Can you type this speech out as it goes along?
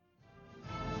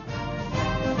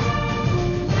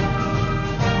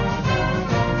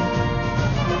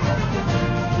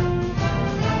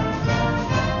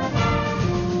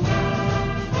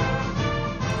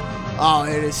Oh,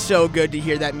 it is so good to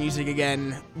hear that music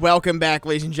again. Welcome back,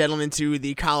 ladies and gentlemen, to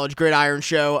the College Gridiron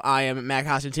Show. I am Matt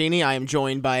Costantini. I am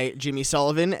joined by Jimmy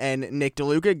Sullivan and Nick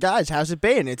DeLuca. Guys, how's it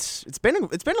been? It's been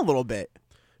a little bit.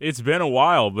 It's been a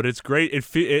while, but it's great.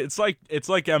 It's like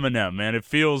Eminem, man. It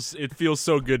feels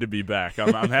so good to be back.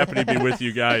 I'm happy to be with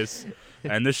you guys,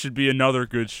 and this should be another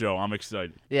good show. I'm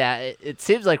excited. Yeah, it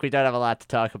seems like we don't have a lot to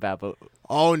talk about, but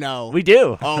oh no, we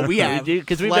do. Oh, we have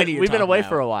because we've been away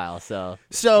for a while, so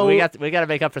we got to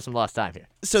make up for some lost time here.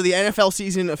 So the NFL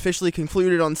season officially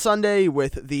concluded on Sunday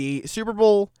with the Super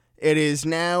Bowl. It is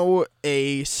now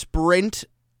a sprint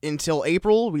until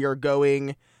April. We are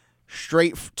going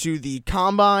straight to the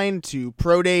Combine, to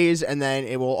Pro Days, and then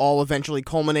it will all eventually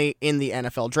culminate in the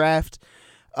NFL Draft.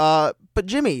 But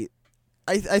Jimmy,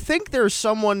 I think there's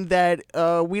someone that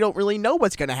we don't really know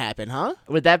what's going to happen, huh?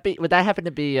 Would that happen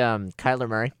to be Kyler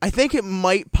Murray? I think it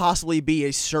might possibly be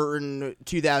a certain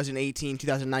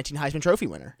 2018-2019 Heisman Trophy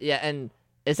winner. Yeah, and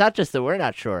it's not just that we're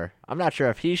not sure. I'm not sure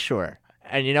if he's sure.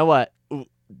 And you know what?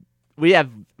 We have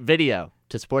video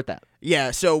to support that.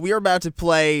 Yeah, so we're about to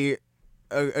play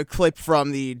a clip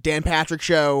from the Dan Patrick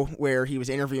Show where he was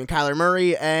interviewing Kyler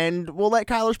Murray, and we'll let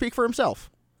Kyler speak for himself.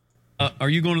 Are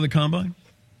you going to the Combine?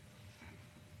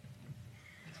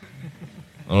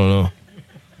 I don't know.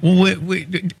 Well,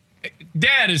 wait.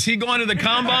 Dad, is he going to the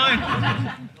Combine?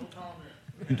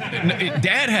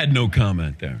 Dad had no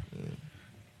comment there.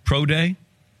 Pro Day?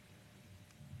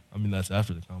 I mean, that's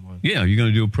after the Combine. Yeah, you're going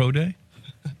to do a Pro Day?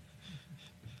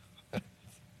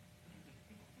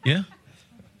 Yeah?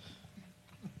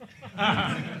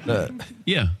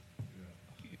 Yeah.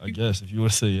 I guess if you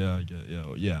want to say yeah, I guess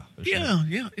yeah. For sure.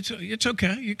 Yeah. It's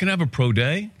okay. You can have a Pro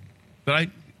Day, but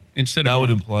that would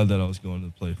imply that I was going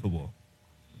to play football.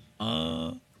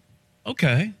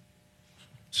 Okay.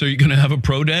 So you're going to have a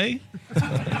Pro Day?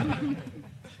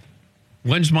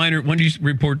 When do you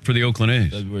report for the Oakland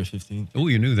A's? February 15th. Oh,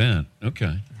 you knew that.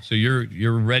 Okay. So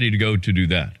you're ready to go to do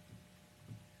that.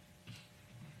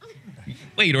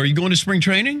 Wait, are you going to spring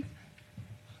training?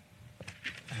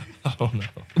 I don't know.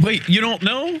 Wait, you don't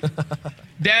know?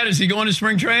 Dad, is he going to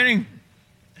spring training?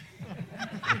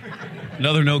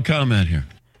 Another no comment here.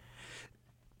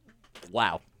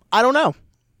 Wow. I don't know.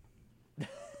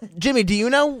 Jimmy, do you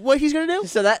know what he's going to do?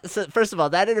 So first of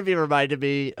all, that interview reminded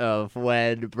me of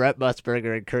when Brett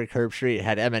Musburger and Kirk Herbstreit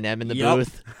had Eminem in the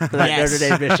booth for that Notre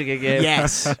Dame Michigan game.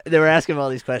 Yes. They were asking him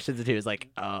all these questions, and he was like,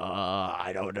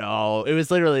 I don't know. It was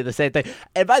literally the same thing.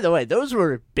 And by the way, those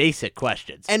were basic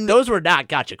questions. And those were not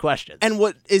gotcha questions. And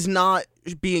what is not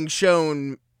being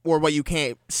shown, or what you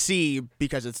can't see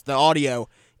because it's the audio,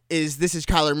 is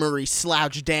Kyler Murray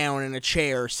slouched down in a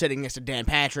chair sitting next to Dan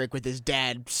Patrick with his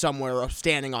dad somewhere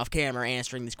standing off camera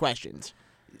answering these questions.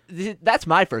 That's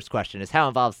my first question, is how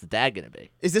involved is the dad going to be?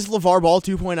 Is this LeVar Ball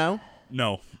 2.0?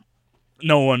 No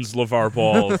one's LeVar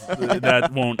Ball.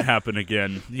 That won't happen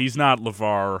again. He's not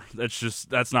LeVar.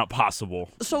 That's not possible.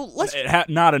 So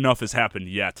not enough has happened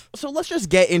yet. So let's just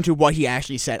get into what he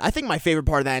actually said. I think my favorite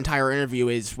part of that entire interview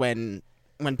is when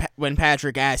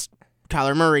Patrick asked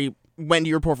Kyler Murray, when do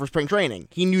you report for spring training?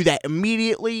 He knew that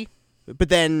immediately, but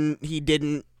then he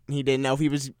didn't know if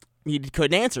he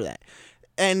couldn't answer that.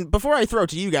 And before I throw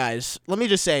it to you guys, let me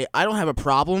just say I don't have a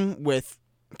problem with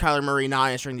Kyler Murray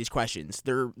not answering these questions.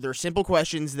 They're simple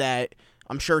questions that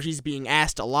I'm sure he's being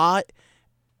asked a lot,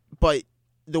 but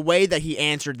the way that he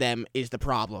answered them is the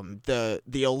problem.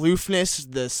 The aloofness,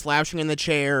 the slouching in the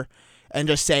chair, and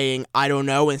just saying, I don't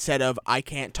know, instead of, I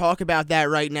can't talk about that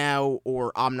right now,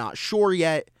 or I'm not sure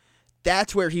yet.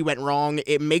 That's where he went wrong.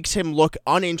 It makes him look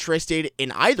uninterested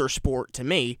in either sport to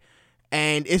me,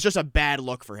 and it's just a bad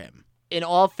look for him. In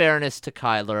all fairness to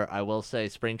Kyler, I will say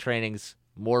spring training's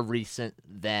more recent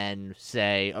than,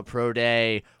 say, a pro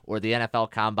day or the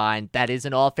NFL Combine. That is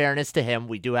in all fairness to him.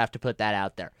 We do have to put that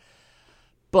out there.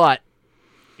 But,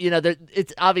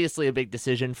 it's obviously a big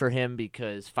decision for him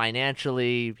because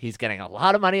financially he's getting a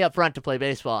lot of money up front to play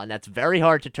baseball, and that's very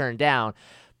hard to turn down.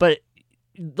 But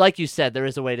like you said, there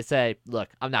is a way to say, look,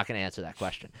 I'm not going to answer that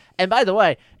question. And by the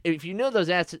way, if you know those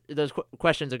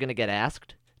questions are going to get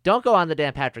asked, don't go on the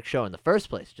Dan Patrick Show in the first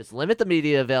place. Just limit the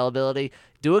media availability,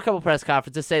 do a couple press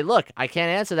conferences, say, look, I can't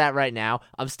answer that right now.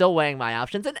 I'm still weighing my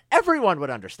options, and everyone would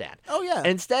understand. Oh, yeah.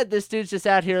 Instead, this dude's just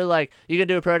out here like, you going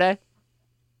to do a pro day?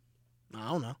 I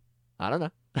don't know. I don't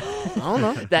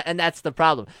know. And that's the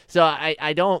problem. So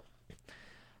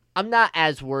I'm not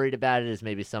as worried about it as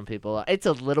maybe some people are. It's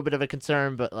a little bit of a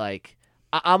concern, but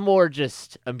I'm more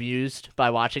just amused by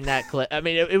watching that clip. I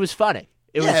mean, it was funny.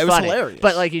 It Yeah, was it was funny, hilarious.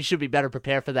 but like he should be better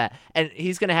prepared for that. And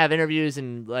he's gonna have interviews,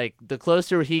 and like the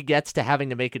closer he gets to having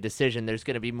to make a decision, there's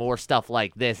gonna be more stuff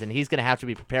like this, and he's gonna have to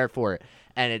be prepared for it.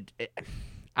 And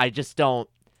I just don't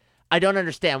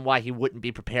understand why he wouldn't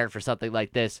be prepared for something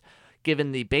like this,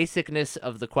 given the basicness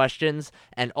of the questions,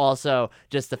 and also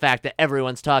just the fact that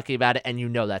everyone's talking about it,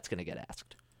 and that's gonna get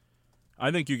asked. I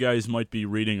think you guys might be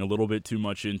reading a little bit too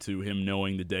much into him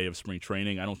knowing the day of spring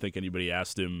training. I don't think anybody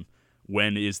asked him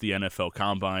when is the NFL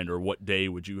Combine or what day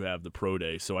would you have the pro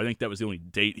day. So I think that was the only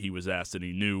date he was asked, and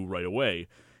he knew right away.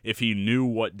 If he knew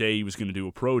what day he was going to do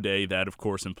a pro day, that of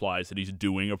course implies that he's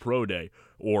doing a pro day.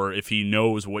 Or if he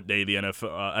knows what day the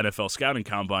NFL Scouting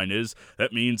Combine is,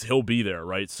 that means he'll be there,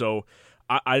 right? So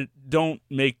I don't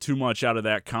make too much out of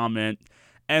that comment.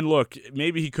 And look,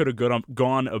 maybe he could have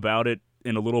gone about it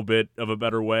in a little bit of a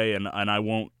better way, and I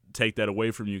won't take that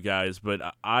away from you guys, but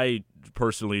I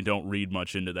personally don't read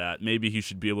much into that. Maybe he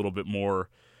should be a little bit more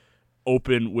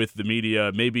open with the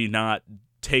media, maybe not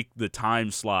take the time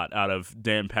slot out of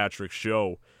Dan Patrick's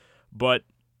show. But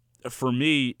for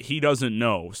me, he doesn't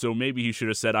know. So maybe he should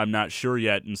have said, I'm not sure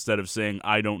yet, instead of saying,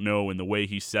 I don't know, in the way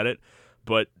he said it.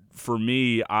 But for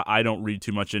me, I don't read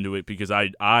too much into it, because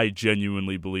I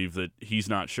genuinely believe that he's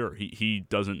not sure. He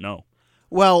doesn't know.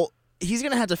 Well, he's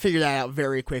going to have to figure that out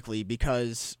very quickly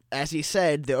because, as he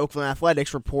said, the Oakland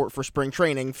Athletics report for spring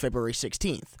training February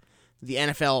 16th. The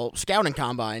NFL Scouting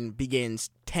Combine begins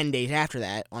 10 days after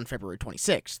that on February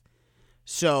 26th.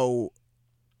 So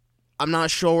I'm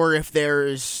not sure if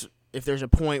there's a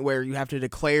point where you have to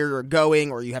declare you're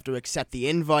going or you have to accept the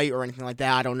invite or anything like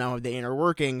that. I don't know the inner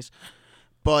workings.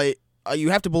 But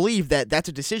you have to believe that that's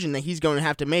a decision that he's going to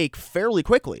have to make fairly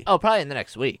quickly. Oh, probably in the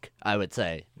next week, I would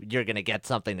say. You're going to get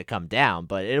something to come down,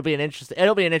 but it'll be an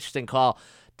interesting call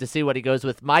to see what he goes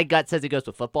with. My gut says he goes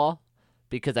with football,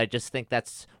 because I just think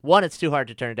that's, one, it's too hard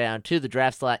to turn down. Two, the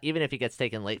draft slot, even if he gets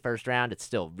taken late first round, it's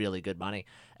still really good money.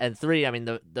 And three, I mean,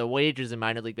 the wages in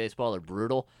minor league baseball are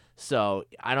brutal. So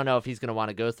I don't know if he's going to want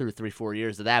to go through 3-4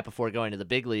 years of that before going to the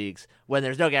big leagues, when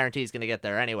there's no guarantee he's going to get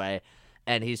there anyway.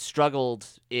 And he's struggled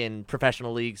in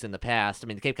professional leagues in the past. I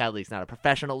mean, the Cape Cod League's not a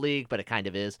professional league, but it kind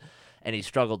of is, and he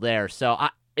struggled there. So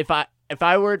if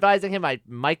I were advising him, I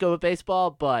might go with baseball,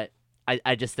 but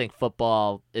I just think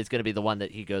football is going to be the one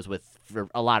that he goes with for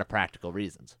a lot of practical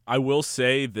reasons. I will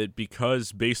say that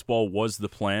because baseball was the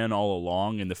plan all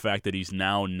along, and the fact that he's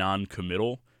now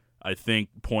non-committal, I think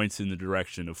points in the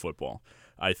direction of football.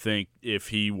 I think if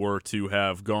he were to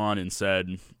have gone and said,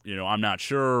 I'm not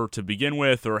sure to begin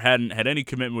with, or hadn't had any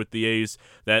commitment with the A's,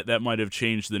 that might have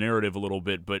changed the narrative a little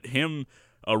bit. But him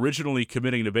originally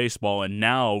committing to baseball and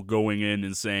now going in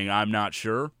and saying, I'm not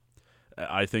sure,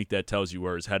 I think that tells you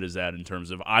where his head is at in terms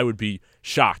of, I would be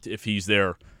shocked if he's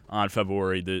there on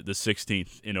February the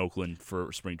 16th in Oakland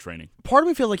for spring training. Part of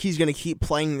me feels like he's going to keep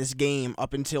playing this game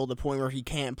up until the point where he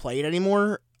can't play it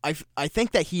anymore. I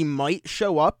think that he might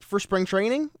show up for spring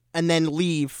training and then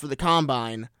leave for the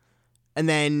combine, and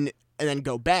then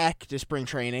go back to spring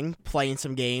training, play in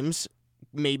some games,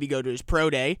 maybe go to his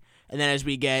pro day, and then as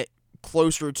we get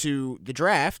closer to the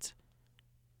draft,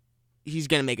 he's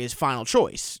going to make his final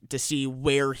choice to see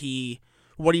what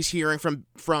he's hearing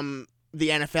from the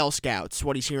NFL scouts,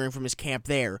 what he's hearing from his camp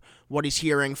there, what he's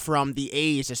hearing from the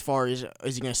A's as far as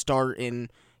is he going to start in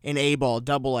A-ball,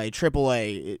 AA,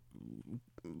 AAA.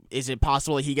 Is it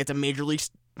possible that he gets a major league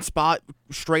spot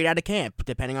straight out of camp,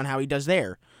 depending on how he does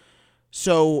there?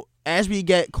 So as we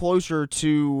get closer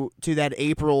to that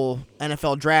April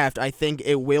NFL draft, I think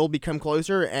it will become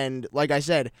closer. And like I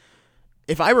said,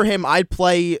 if I were him, I'd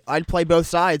play both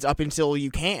sides up until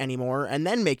you can't anymore, and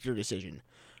then make your decision.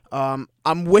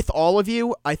 I'm with all of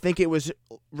you. I think it was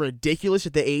ridiculous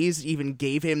that the A's even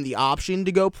gave him the option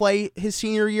to go play his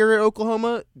senior year at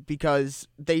Oklahoma, because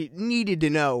they needed to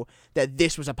know that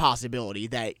this was a possibility,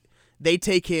 that they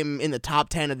take him in the top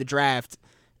 10 of the draft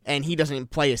and he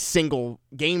doesn't play a single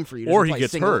game for you. Or he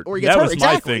gets hurt. That was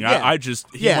my thing. Yeah.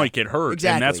 He might get hurt,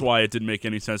 exactly. And that's why it didn't make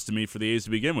any sense to me for the A's to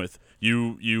begin with.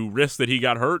 You risk that he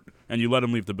got hurt, and you let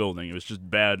him leave the building. It was just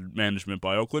bad management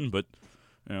by Oakland, but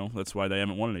that's why they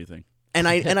haven't won anything. And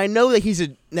I know that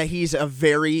he's a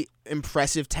very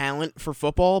impressive talent for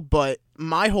football, but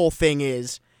my whole thing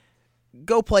is,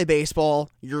 go play baseball.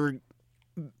 You're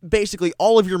basically,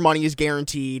 all of your money is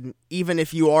guaranteed. Even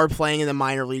if you are playing in the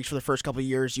minor leagues for the first couple of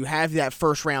years, you have that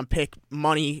first round pick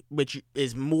money, which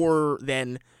is more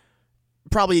than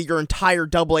probably your entire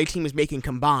AA team is making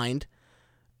combined.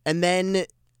 And then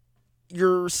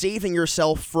you're saving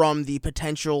yourself from the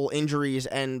potential injuries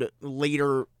and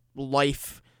later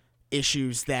life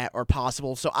issues that are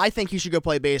possible. So I think he should go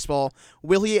play baseball.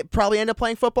 Will he probably end up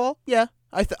playing football? Yeah,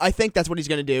 I think that's what he's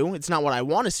going to do. It's not what I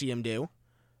want to see him do,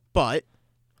 but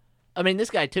I mean, this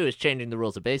guy, too, is changing the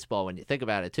rules of baseball when you think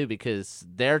about it, too, because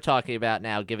they're talking about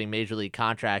now giving Major League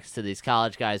contracts to these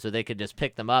college guys where they could just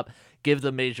pick them up, give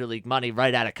them Major League money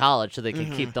right out of college so they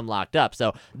can keep them locked up.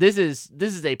 So this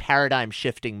is a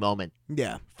paradigm-shifting moment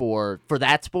yeah. for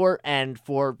that sport and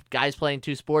for guys playing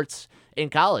two sports in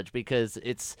college, because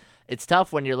it's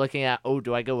tough when you're looking at,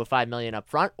 do I go with $5 million up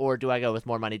front or do I go with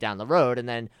more money down the road? And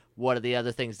then what are the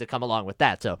other things that come along with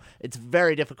that? So it's a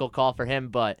very difficult call for him,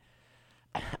 but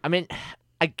I mean,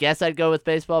 I guess I'd go with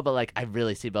baseball, but I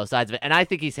really see both sides of it. And I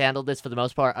think he's handled this for the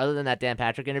most part, other than that Dan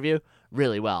Patrick interview,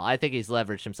 really well. I think he's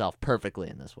leveraged himself perfectly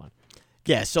in this one.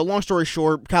 Yeah, so long story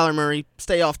short, Kyler Murray,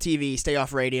 stay off TV, stay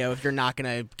off radio if you're not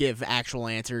going to give actual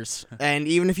answers. And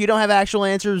even if you don't have actual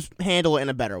answers, handle it in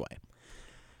a better way.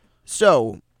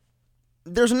 So,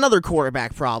 there's another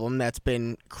quarterback problem that's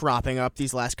been cropping up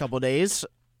these last couple of days.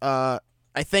 I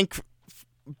think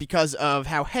because of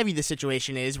how heavy the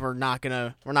situation is, we're not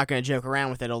gonna joke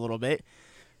around with it a little bit.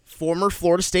 Former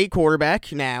Florida State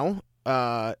quarterback now,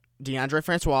 Deondre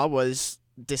Francois, was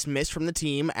dismissed from the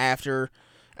team after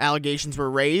allegations were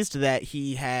raised that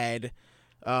he had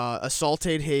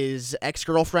assaulted his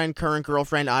ex-girlfriend, current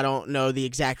girlfriend. I don't know the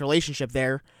exact relationship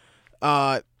there.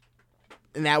 And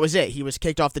that was it. He was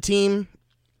kicked off the team.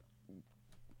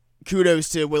 Kudos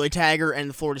to Willie Taggart and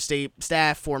the Florida State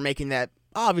staff for making that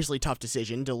obviously tough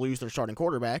decision to lose their starting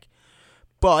quarterback.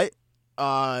 But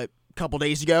a couple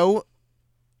days ago,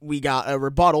 we got a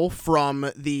rebuttal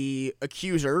from the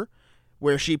accuser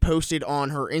where she posted on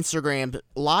her Instagram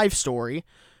live story.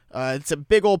 It's a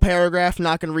big old paragraph.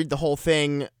 Not going to read the whole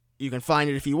thing. You can find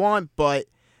it if you want. But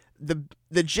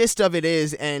the gist of it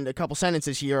is, and a couple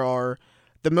sentences here are,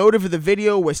 the motive of the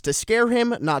video was to scare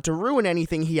him, not to ruin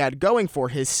anything he had going for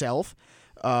himself.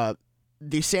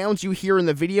 The sounds you hear in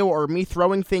the video are me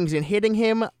throwing things and hitting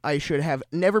him. I should have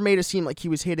never made it seem like he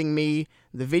was hitting me.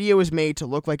 The video is made to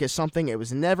look like it's something it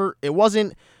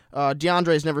wasn't.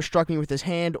 DeAndre has never struck me with his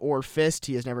hand or fist.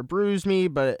 He has never bruised me,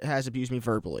 but has abused me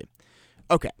verbally.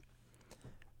 Okay.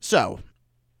 So,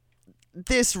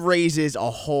 this raises a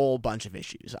whole bunch of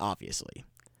issues, obviously.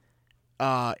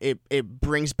 It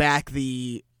brings back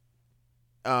the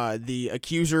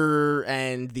accuser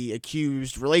and the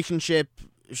accused relationship.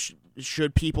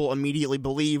 Should people immediately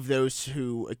believe those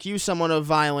who accuse someone of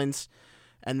violence?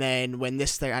 And then when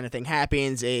this kind of thing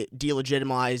happens, it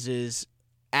delegitimizes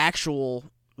actual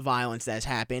violence that has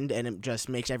happened, and it just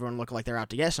makes everyone look like they're out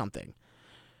to get something.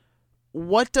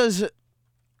 Without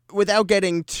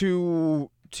getting too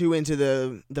into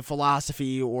the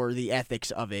philosophy or the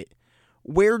ethics of it,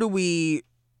 how do we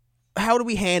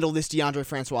handle this DeAndre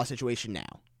Francois situation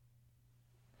now?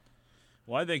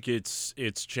 Well, I think it's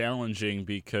challenging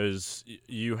because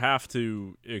you have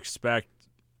to expect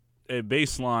a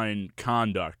baseline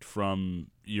conduct from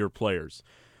your players.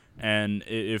 And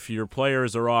if your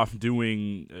players are off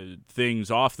doing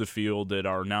things off the field that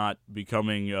are not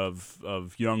becoming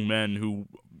of young men who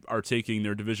are taking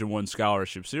their Division I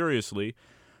scholarship seriously,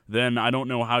 then I don't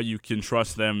know how you can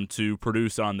trust them to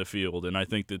produce on the field. And I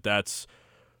think that's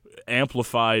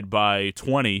amplified by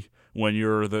 20 when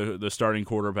you're the starting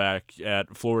quarterback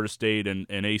at Florida State and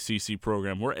an ACC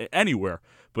program, or anywhere,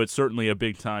 but certainly a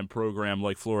big-time program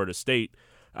like Florida State.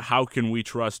 How can we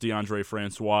trust DeAndre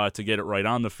Francois to get it right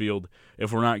on the field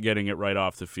if we're not getting it right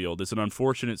off the field? It's an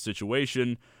unfortunate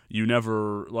situation. You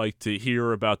never like to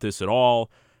hear about this at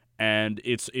all, and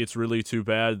it's really too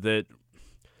bad that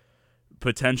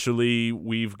potentially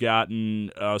we've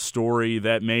gotten a story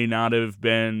that may not have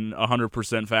been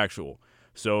 100% factual.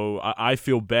 So I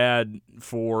feel bad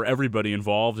for everybody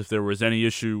involved if there was any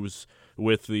issues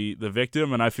with the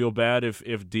victim, and I feel bad if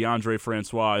DeAndre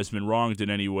Francois has been wronged in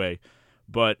any way.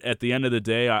 But at the end of the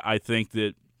day, I think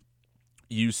that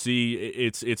you see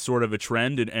it's sort of a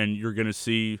trend, and you're going to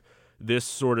see this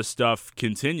sort of stuff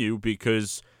continue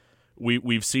because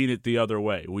we've seen it the other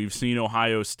way. We've seen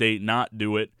Ohio State not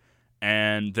do it,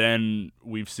 and then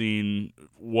we've seen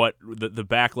what the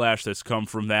backlash that's come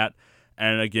from that.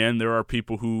 And again, there are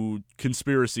people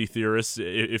conspiracy theorists,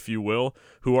 if you will,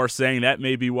 who are saying that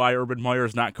may be why Urban Meyer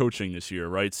is not coaching this year,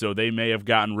 right? So they may have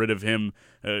gotten rid of him,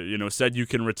 said you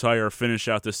can retire, finish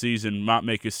out the season, not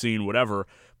make a scene, whatever.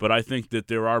 But I think that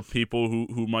there are people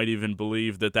who might even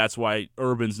believe that that's why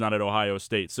Urban's not at Ohio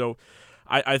State. So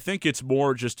I think it's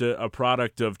more just a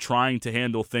product of trying to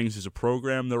handle things as a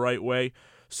program the right way.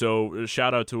 So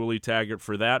shout out to Willie Taggart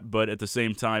for that. But at the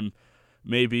same time,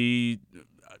 maybe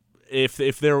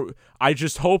I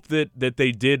just hope that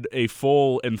they did a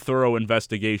full and thorough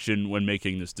investigation when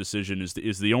making this decision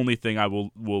is the only thing I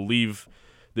will leave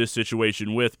this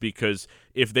situation with, because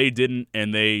if they didn't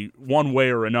and they one way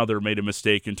or another made a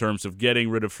mistake in terms of getting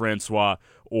rid of Francois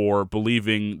or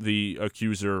believing the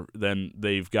accuser, then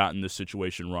they've gotten this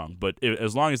situation wrong. But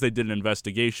as long as they did an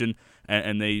investigation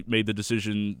and they made the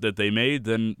decision that they made,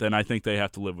 then I think they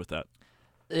have to live with that.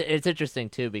 It's interesting,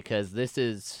 too, because this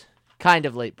is kind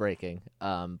of late breaking,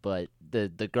 but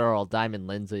the girl, Diamond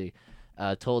Lindsay,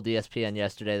 told ESPN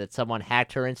yesterday that someone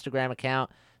hacked her Instagram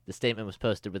account. The statement was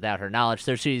posted without her knowledge,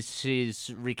 so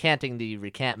she's recanting the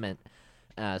recantment.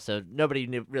 So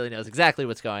nobody really knows exactly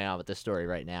what's going on with this story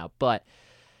right now. But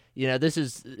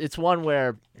it's one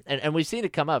where, and we've seen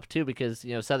it come up too, because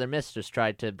Southern Miss just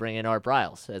tried to bring in Art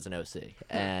Briles as an OC,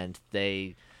 and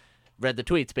they read the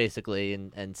tweets basically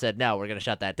and said, no, we're going to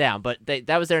shut that down. But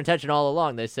that was their intention all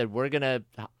along. They said, we're going to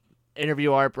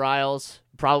interview Art Briles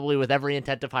probably with every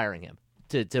intent of hiring him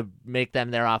to make them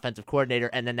their offensive coordinator,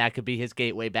 and then that could be his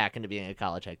gateway back into being a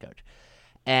college head coach.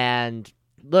 And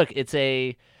look,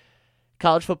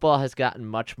 college football has gotten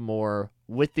much more,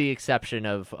 with the exception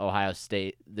of Ohio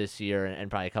State this year and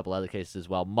probably a couple other cases as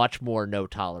well, much more no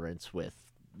tolerance with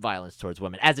violence towards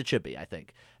women, as it should be, I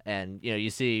think. And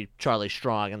you see Charlie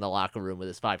Strong in the locker room with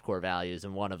his 5 core values,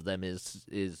 and one of them is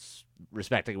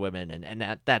respecting women,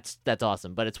 and that's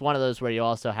awesome. But it's one of those where you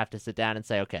also have to sit down and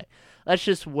say, okay, let's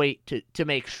just wait to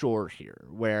make sure here,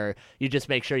 where you just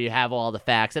make sure you have all the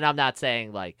facts. And I'm not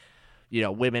saying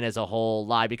women as a whole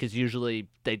lie, because usually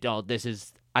they don't. This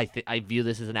is I view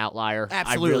this as an outlier.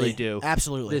 Absolutely. I really do.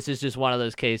 Absolutely. This is just one of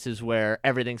those cases where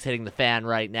everything's hitting the fan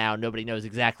right now. Nobody knows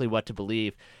exactly what to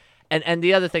believe. And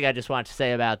the other thing I just want to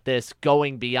say about this,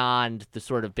 going beyond the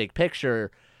sort of big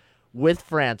picture, with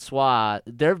Francois,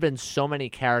 there have been so many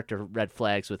character red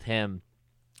flags with him.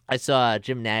 I saw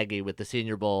Jim Nagy with the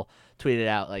Senior Bowl tweeted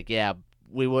out,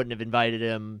 we wouldn't have invited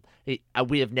him.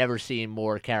 We have never seen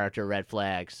more character red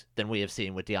flags than we have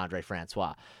seen with DeAndre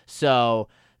Francois. So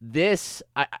this,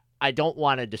 I don't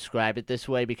want to describe it this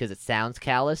way because it sounds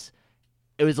callous.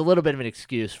 It was a little bit of an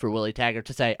excuse for Willie Taggart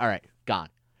to say, all right, gone.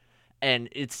 And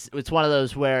it's one of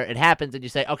those where it happens and you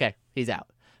say, okay, he's out.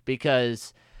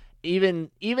 Because even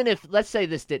if, let's say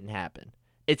this didn't happen,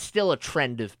 it's still a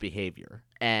trend of behavior,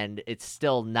 and it's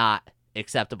still not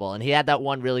acceptable. And he had that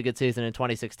one really good season in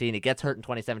 2016. He gets hurt in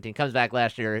 2017, comes back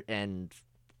last year, and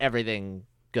everything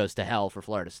goes to hell for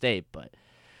Florida State. But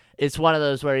it's one of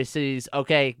those where he sees,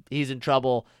 okay, he's in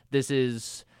trouble. This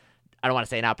is, I don't want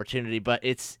to say an opportunity, but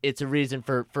it's a reason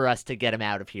for us to get him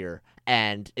out of here.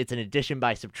 And it's an addition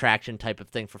by subtraction type of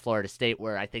thing for Florida State,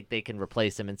 where I think they can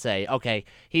replace him and say, okay,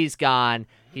 he's gone.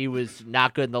 He was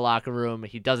not good in the locker room.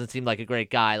 He doesn't seem like a great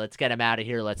guy. Let's get him out of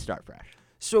here. Let's start fresh.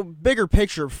 So bigger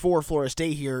picture for Florida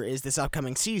State here is this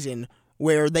upcoming season,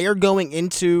 where they are going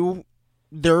into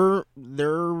their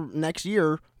next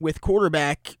year with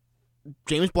quarterback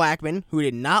James Blackman, who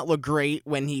did not look great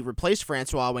when he replaced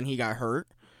Francois when he got hurt.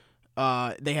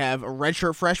 They have a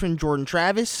redshirt freshman, Jordan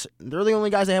Travis. They're the only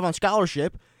guys they have on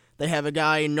scholarship. They have a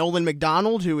guy, Nolan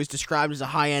McDonald, who is described as a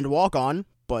high-end walk-on,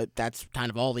 but that's kind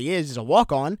of all he is a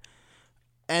walk-on.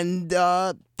 And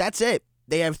that's it.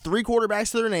 They have 3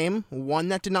 quarterbacks to their name, one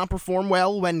that did not perform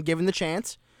well when given the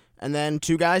chance, and then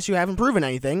 2 guys who haven't proven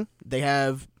anything. They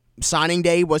have signing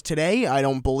day was today. I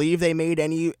don't believe they made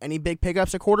any big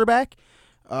pickups at quarterback.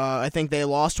 I think they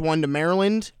lost one to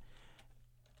Maryland.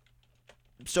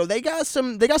 So they got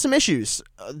some issues.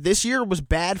 This year was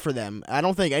bad for them. I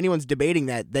don't think anyone's debating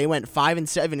that. They went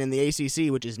 5-7 in the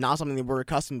ACC, which is not something that we're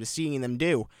accustomed to seeing them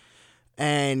do.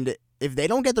 And if they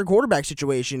don't get their quarterback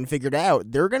situation figured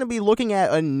out, they're going to be looking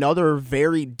at another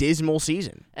very dismal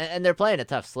season. And they're playing a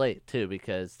tough slate, too,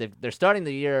 because they're starting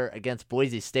the year against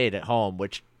Boise State at home,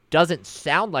 which doesn't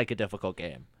sound like a difficult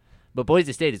game. But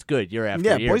Boise State is good year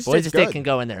after year. Boise State can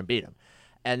go in there and beat them.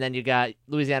 And then you got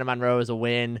Louisiana Monroe as a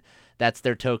win. That's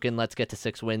their token. Let's get to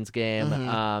 6 wins game.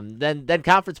 Mm-hmm. Then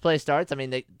conference play starts. I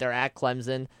mean, they're at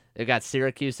Clemson. They've got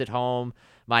Syracuse at home.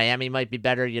 Miami might be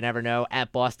better. You never know.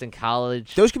 At Boston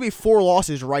College. Those could be 4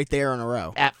 losses right there in a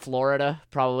row. At Florida,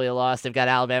 probably a loss. They've got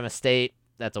Alabama State.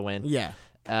 That's a win. Yeah.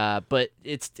 But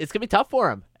it's gonna be tough for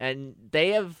them, and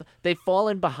they've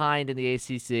fallen behind in the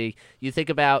ACC. You think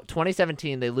about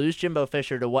 2017, they lose Jimbo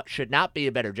Fisher to what should not be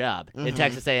a better job in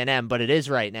Texas A&M, but it is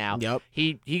right now. Yep.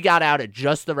 He got out at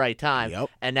just the right time. Yep.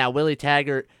 And now Willie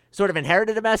Taggart sort of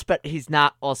inherited a mess, but he's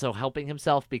not also helping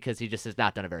himself because he just has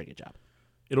not done a very good job.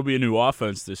 It'll be a new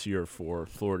offense this year for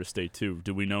Florida State too.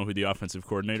 Do we know who the offensive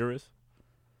coordinator is?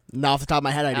 Not off the top of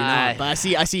my head, I do not. But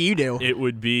I see you do. It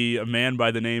would be a man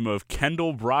by the name of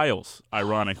Kendall Briles,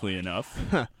 ironically enough.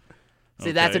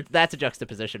 See, that's a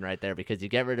juxtaposition right there, because you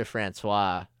get rid of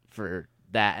Francois for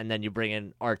that, and then you bring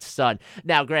in Art's son.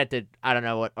 Now, granted, I don't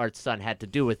know what Art's son had to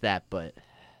do with that, but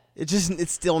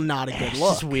it's still not a good it's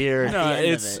look. just weird. No, the end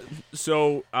of it's it.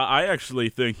 so. I actually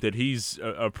think that he's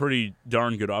a pretty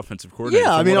darn good offensive coordinator.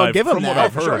 Yeah, I From mean, what I'll I've- give him from that. what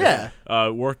I've For sure, heard. yeah.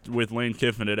 Worked with Lane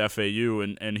Kiffin at FAU,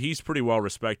 and he's pretty well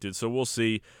respected. So we'll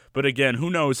see. But again, who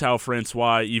knows how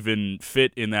Francois even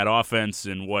fit in that offense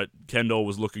and what Kendall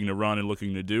was looking to run and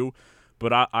looking to do.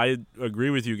 But I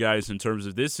agree with you guys in terms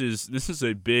of this is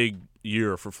a big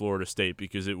year for Florida State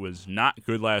because it was not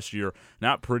good last year,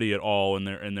 not pretty at all, and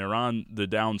they're on the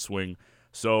downswing.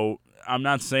 So I'm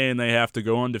not saying they have to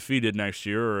go undefeated next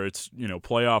year or it's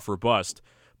playoff or bust,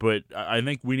 but I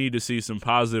think we need to see some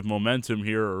positive momentum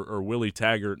here, or Willie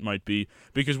Taggart might be,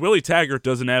 because Willie Taggart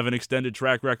doesn't have an extended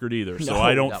track record either. So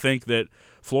I don't think that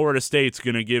Florida State's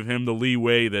going to give him the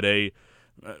leeway that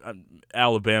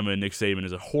Alabama and Nick Saban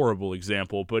is a horrible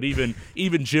example, but even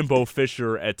Jimbo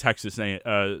Fisher at Texas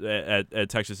at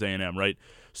Texas A&M, right?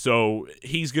 So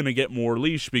he's going to get more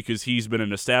leash because he's been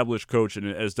an established coach and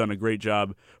has done a great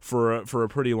job for a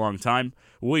pretty long time.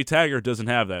 Willie Taggart doesn't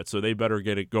have that, so they better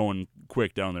get it going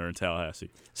quick down there in Tallahassee.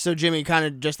 So, Jimmy, kind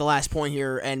of just the last point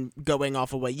here, and going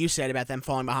off of what you said about them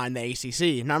falling behind the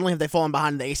ACC. Not only have they fallen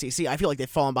behind the ACC, I feel like they've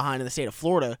fallen behind in the state of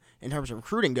Florida in terms of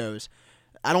recruiting goes.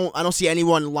 I don't see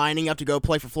anyone lining up to go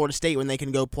play for Florida State when they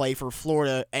can go play for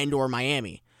Florida and/or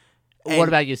Miami. What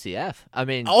about UCF? I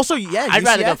mean, Also, yeah, I'd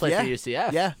rather go UCF, play yeah. for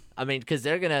UCF. Yeah. I mean, because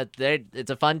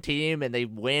it's a fun team and they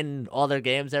win all their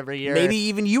games every year. Maybe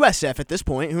even USF at this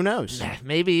point. Who knows?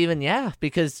 Maybe even, yeah,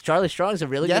 because Charlie Strong's a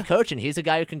really Yeah. good coach, and he's a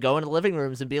guy who can go into living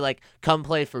rooms and be like, come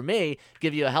play for me,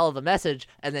 give you a hell of a message,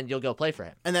 and then you'll go play for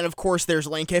him. And then, of course, there's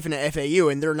Lane Kiffin at FAU,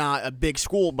 and they're not a big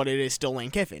school, but it is still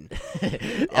Lane Kiffin.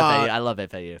 FAU, I love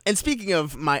FAU. And speaking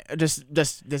of just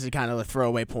this is kind of a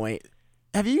throwaway point.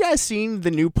 Have you guys seen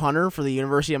the new punter for the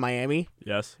University of Miami?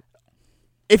 Yes.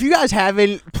 If you guys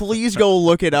haven't, please go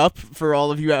look it up for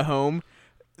all of you at home.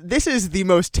 This is the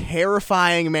most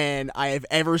terrifying man I have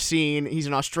ever seen. He's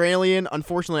an Australian.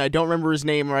 Unfortunately, I don't remember his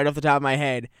name right off the top of my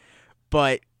head.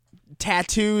 But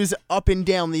tattoos up and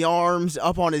down the arms,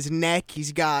 up on his neck.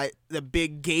 He's got the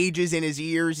big gauges in his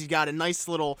ears. He's got a nice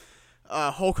little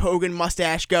Hulk Hogan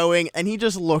mustache going. And he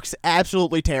just looks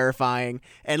absolutely terrifying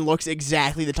and looks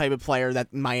exactly the type of player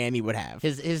that Miami would have.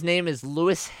 His name is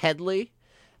Lewis Headley,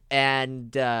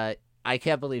 and I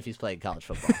can't believe he's playing college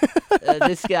football.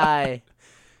 This guy,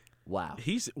 wow.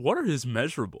 What are his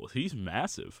measurables? He's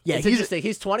massive. Yeah, It's interesting.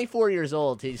 He's 24 years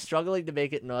old. He's struggling to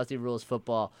make it in Aussie rules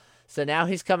football. So now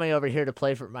he's coming over here to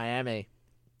play for Miami,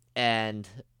 and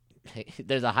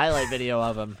there's a highlight video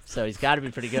of him, so he's got to be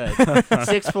pretty good.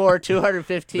 6'4",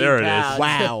 215 There it is. pounds.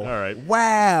 Wow. All right.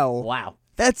 Wow. Wow.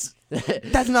 That's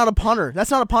not a punter.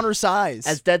 That's not a punter size.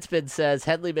 As Deadspin says,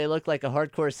 Headley may look like a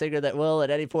hardcore singer that will,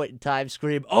 at any point in time,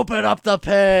 scream, "Open up the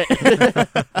pit!"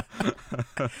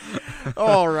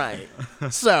 All right.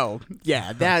 So,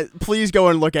 yeah, please go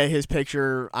and look at his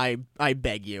picture. I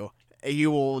beg you. You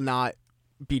will not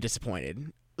be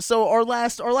disappointed. So our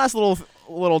last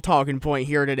little talking point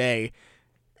here today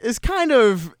is kind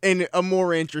of a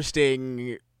more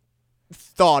interesting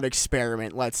thought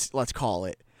experiment, let's call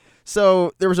it.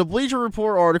 So there was a Bleacher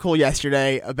Report article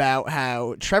yesterday about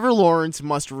how Trevor Lawrence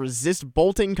must resist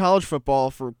bolting college football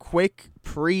for quick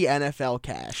pre-NFL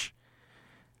cash.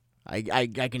 I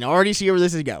can already see where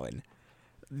this is going.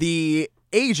 The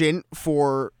agent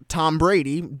for Tom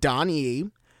Brady, Don E.,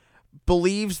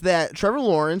 believes that Trevor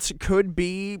Lawrence could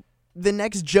be the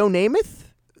next Joe Namath.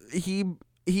 He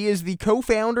is the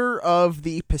co-founder of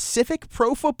the Pacific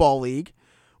Pro Football League,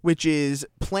 which is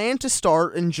planned to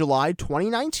start in July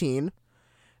 2019,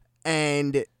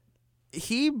 and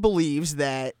he believes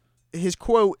that his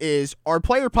quote is, "Our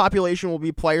player population will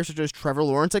be players such as Trevor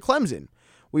Lawrence at Clemson.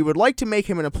 We would like to make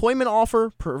him an employment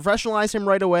offer, professionalize him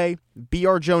right away, be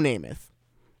our Joe Namath."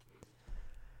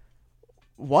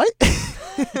 What?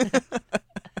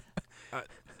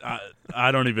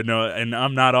 I don't even know, and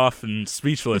I'm not often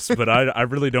speechless, but I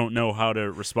really don't know how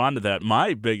to respond to that.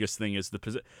 My biggest thing is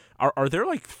are there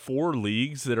like 4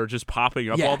 leagues that are just popping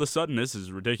up Yeah. all of a sudden? This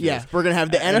is ridiculous. Yeah, we're going to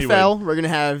have the Anyway. NFL, we're going to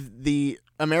have the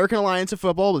American Alliance of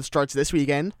Football, which starts this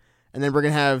weekend, and then we're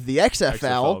going to have the XFL,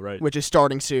 XFL, right. which is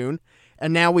starting soon,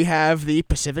 and now we have the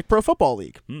Pacific Pro Football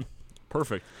League.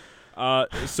 Perfect.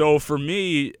 So for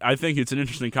me, I think it's an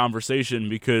interesting conversation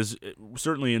because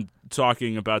certainly in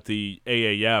talking about the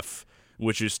AAF,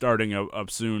 which is starting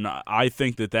up soon, I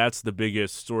think that that's the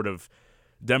biggest sort of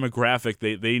demographic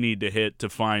they need to hit to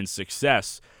find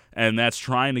success, and that's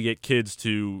trying to get kids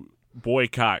to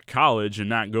boycott college and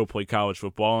not go play college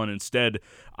football and instead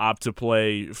opt to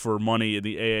play for money in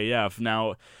the AAF.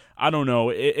 Now, I don't know.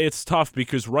 It's tough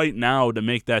because right now to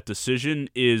make that decision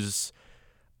is,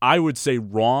 I would say,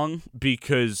 wrong,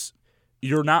 because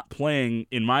you're not playing,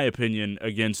 in my opinion,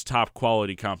 against top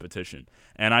quality competition.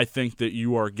 And I think that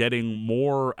you are getting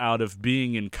more out of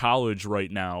being in college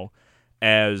right now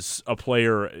as a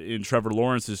player, in Trevor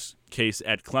Lawrence's case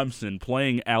at Clemson,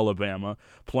 playing Alabama,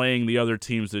 playing the other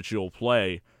teams that you'll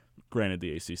play. Granted,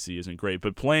 the ACC isn't great,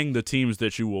 but playing the teams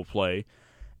that you will play,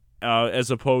 as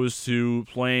opposed to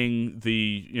playing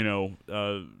the,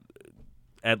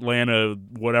 Atlanta,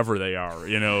 whatever they are,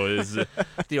 is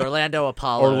The Orlando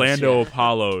Apollos.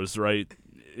 Apollos, right?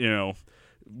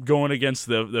 Going against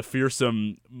the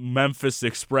fearsome Memphis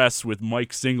Express with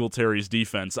Mike Singletary's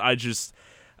defense.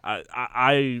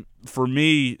 For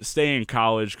me, stay in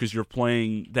college because you're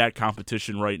playing that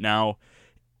competition right now.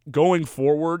 Going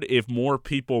forward, if more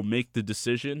people make the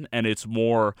decision and it's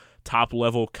more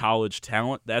top-level college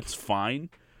talent, that's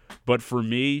fine. But for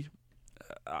me,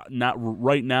 not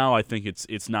right now, I think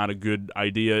it's not a good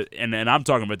idea. And I'm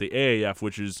talking about the AAF,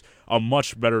 which is a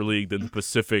much better league than the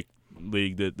Pacific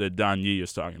League that Don Yee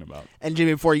is talking about. And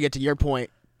Jimmy, before you get to your point,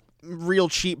 real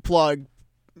cheap plug,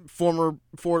 former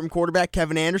Fordham quarterback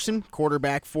Kevin Anderson,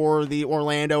 quarterback for the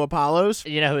Orlando Apollos.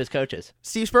 You know who his coach is?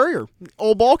 Steve Spurrier,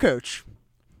 old ball coach.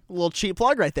 A little cheap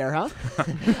plug right there, huh?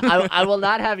 I will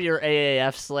not have your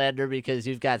AAF slander because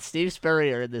you've got Steve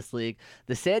Spurrier in this league.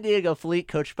 The San Diego Fleet,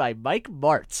 coached by Mike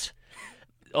Martz,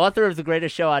 author of The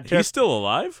Greatest Show on Turf. He's still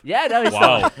alive? Yeah, no, he's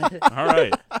Wow. still alive. All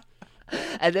right.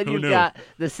 And then you've got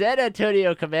the San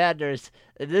Antonio Commanders.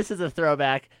 And this is a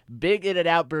throwback. Big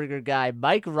In-N-Out burger guy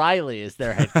Mike Riley is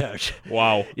their head coach.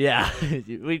 Wow. Yeah,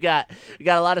 we got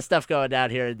a lot of stuff going down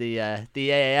here in the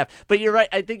AAF. But you're right.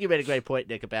 I think you made a great point,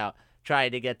 Nick, about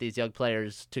trying to get these young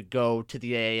players to go to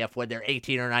the AAF when they're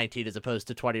 18 or 19 as opposed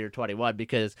to 20 or 21,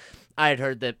 because I had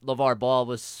heard that LeVar Ball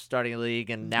was starting a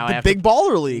league, and now the big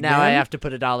baller league. Now man. I have to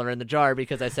put $1 in the jar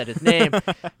because I said his name.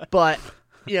 But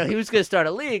he was going to start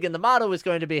a league, and the model was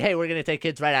going to be, hey, we're going to take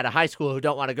kids right out of high school who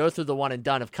don't want to go through the one and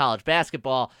done of college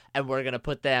basketball, and we're going to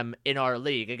put them in our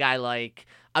league. A guy like,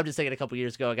 I'm just thinking a couple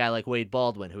years ago, a guy like Wade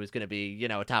Baldwin, who was going to be,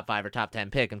 a top 5 or top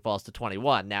 10 pick and falls to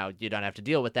 21. Now you don't have to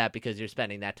deal with that because you're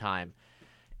spending that time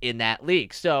in that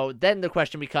league. So then the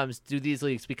question becomes, do these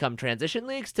leagues become transition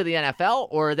leagues to the NFL,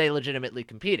 or are they legitimately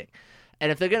competing?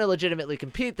 And if they're going to legitimately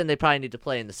compete, then they probably need to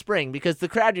play in the spring, because the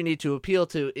crowd you need to appeal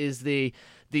to is the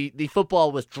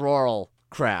football withdrawal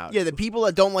crowd. Yeah, the people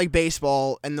that don't like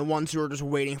baseball and the ones who are just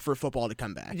waiting for football to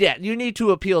come back. Yeah, you need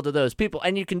to appeal to those people.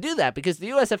 And you can do that because the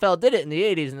USFL did it in the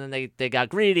 80s, and then they got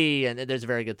greedy, and there's a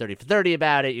very good 30 for 30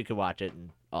 about it. You can watch it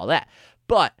and all that.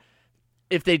 But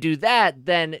if they do that,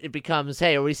 then it becomes,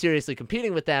 hey, are we seriously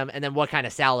competing with them? And then what kind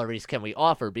of salaries can we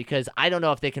offer? Because I don't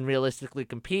know if they can realistically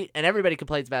compete. And everybody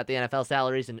complains about the NFL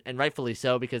salaries, and rightfully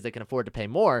so, because they can afford to pay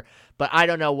more. But I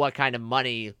don't know what kind of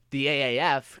money the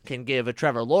AAF can give a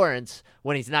Trevor Lawrence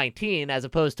when he's 19, as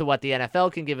opposed to what the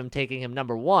NFL can give him taking him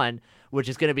number 1, which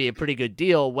is going to be a pretty good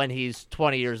deal when he's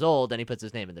 20 years old and he puts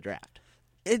his name in the draft.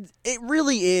 It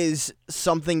really is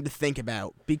something to think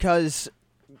about, because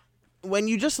when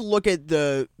you just look at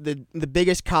the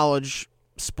biggest college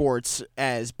sports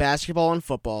as basketball and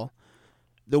football,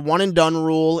 the one and done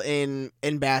rule in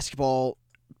basketball,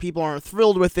 people aren't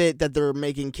thrilled with it, that they're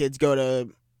making kids go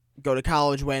to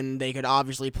college when they could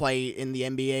obviously play in the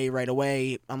NBA right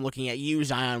away. I'm looking at you,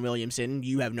 Zion Williamson.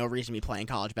 You have no reason to be playing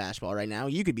college basketball right now.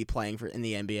 You could be playing in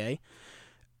the NBA.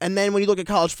 And then when you look at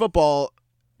college football,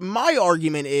 my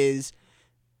argument is,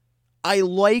 I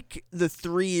like the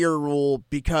 3-year rule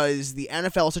because the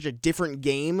NFL is such a different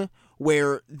game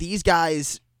where these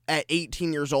guys at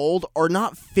 18 years old are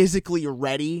not physically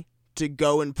ready to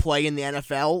go and play in the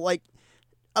NFL. Like,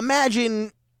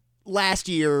 imagine last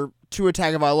year, Tua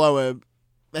Tagovailoa,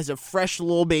 as a fresh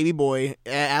little baby boy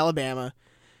at Alabama,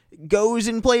 goes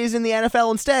and plays in the NFL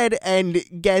instead and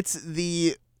gets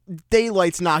the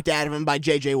daylights knocked out of him by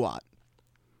J.J. Watt.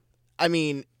 I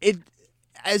mean,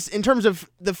 as in terms of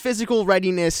the physical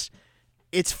readiness,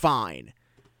 it's fine.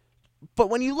 But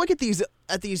when you look at these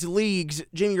leagues,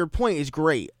 Jimmy, your point is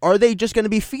great. Are they just going to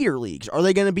be feeder leagues? Are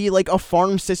they going to be like a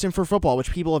farm system for football,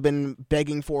 which people have been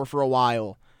begging for a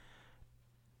while?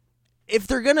 If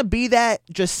they're going to be that,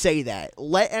 just say that.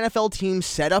 Let NFL teams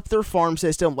set up their farm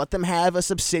system. Let them have a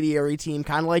subsidiary team,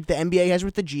 kind of like the NBA has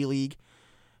with the G League.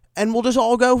 And we'll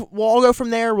all go from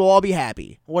there. We'll all be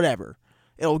happy. Whatever.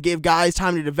 It'll give guys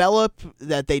time to develop,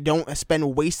 that they don't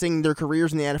spend wasting their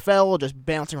careers in the NFL, just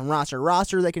bouncing from roster to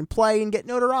roster. They can play and get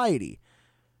notoriety.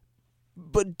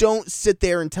 But don't sit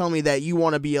there and tell me that you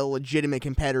want to be a legitimate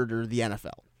competitor to the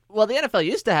NFL. Well, the NFL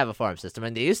used to have a farm system,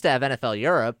 and they used to have NFL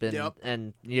Europe, and Yep.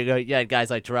 and you had guys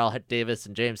like Terrell Davis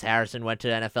and James Harrison went to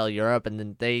NFL Europe, and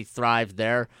then they thrived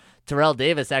there. Terrell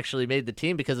Davis actually made the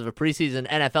team because of a preseason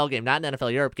NFL game, not an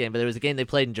NFL Europe game, but there was a game they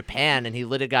played in Japan, and he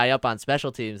lit a guy up on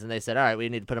special teams, and they said, all right, we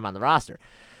need to put him on the roster.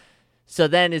 So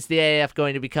then is the AAF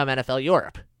going to become NFL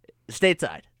Europe,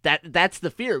 stateside? That's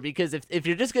the fear, because if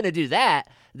you're just going to do that,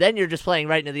 then you're just playing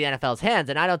right into the NFL's hands,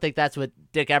 and I don't think that's what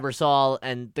Dick Ebersol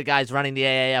and the guys running the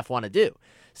AAF want to do.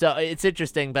 So it's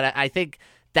interesting, but I think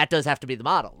that does have to be the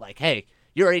model. Like, hey,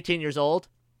 you're 18 years old.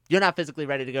 You're not physically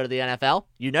ready to go to the NFL.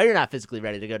 You know you're not physically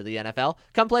ready to go to the NFL.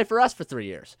 Come play for us for 3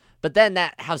 years. But then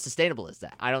how sustainable is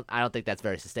that? I don't think that's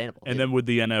very sustainable. And then would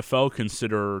the NFL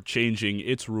consider changing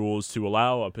its rules to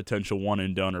allow a potential one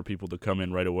and done or people to come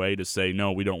in right away to say,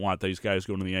 no, we don't want these guys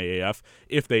going to the AAF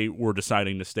if they were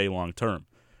deciding to stay long term?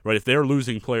 Right? If they're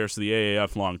losing players to the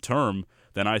AAF long term,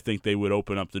 then I think they would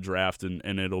open up the draft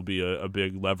and it'll be a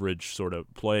big leverage sort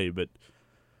of play. But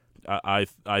I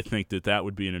think that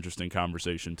would be an interesting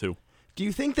conversation too. Do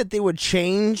you think that they would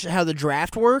change how the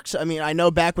draft works? I mean, I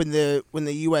know back when the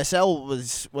USL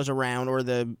was around, or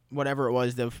the whatever it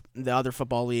was, the other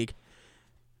football league,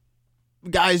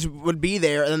 guys would be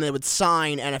there and then they would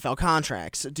sign NFL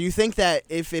contracts. Do you think that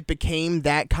if it became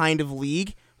that kind of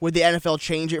league, would the NFL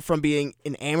change it from being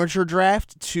an amateur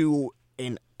draft to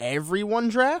an everyone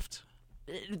draft?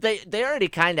 They already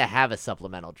kind of have a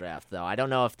supplemental draft, though. I don't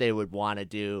know if they would want to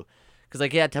do, because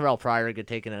like you had Terrell Pryor get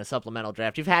taken in a supplemental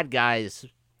draft. You've had guys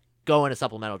go in a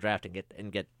supplemental draft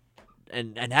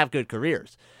and have good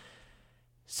careers.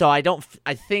 So I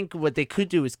think what they could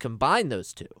do is combine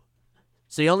those two.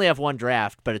 So you only have one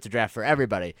draft, but it's a draft for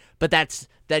everybody. But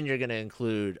then you're going to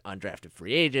include undrafted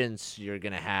free agents. You're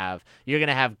going to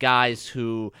have guys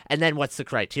who, and then what's the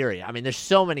criteria? I mean, there's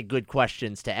so many good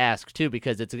questions to ask too,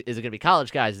 because is it going to be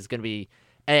college guys? Is it going to be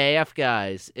AAF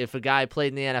guys? If a guy played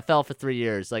in the NFL for 3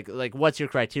 years, like what's your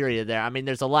criteria there? I mean,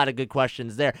 there's a lot of good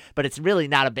questions there, but it's really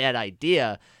not a bad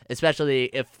idea, especially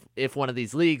if one of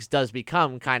these leagues does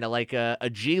become kind of like a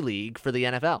G League for the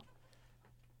NFL.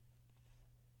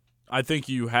 I think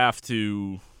you have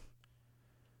to.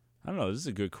 I don't know. This is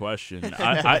a good question.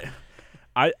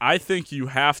 I think you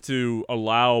have to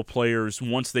allow players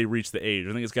once they reach the age.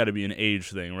 I think it's got to be an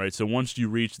age thing, right? So once you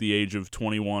reach the age of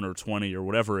 21 or 20 or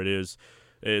whatever it is,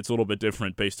 it's a little bit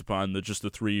different based upon just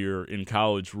the 3-year in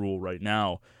college rule right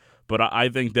now. But I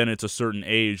think then it's a certain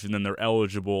age, and then they're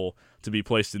eligible to be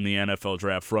placed in the NFL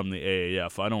draft from the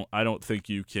AAF. I don't think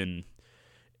you can.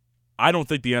 I don't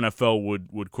think the NFL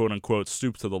would quote unquote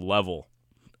stoop to the level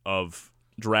of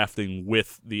drafting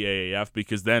with the AAF,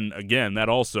 because then again that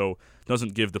also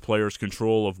doesn't give the players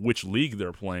control of which league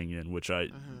they're playing in, which I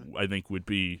think would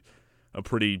be a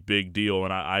pretty big deal,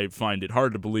 and I find it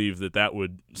hard to believe that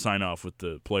would sign off with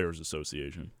the Players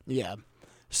Association. Yeah.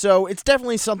 So it's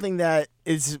definitely something that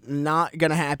is not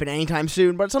going to happen anytime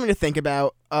soon, but it's something to think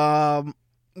about.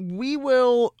 We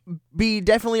will be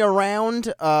definitely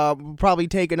around. We'll probably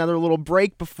take another little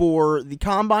break before the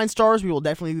Combine starts. We will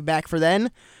definitely be back for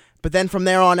then. But then from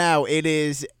there on out, it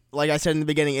is, like I said in the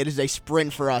beginning, it is a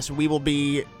sprint for us. We will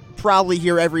be probably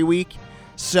here every week.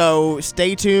 So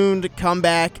stay tuned, come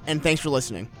back, and thanks for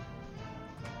listening.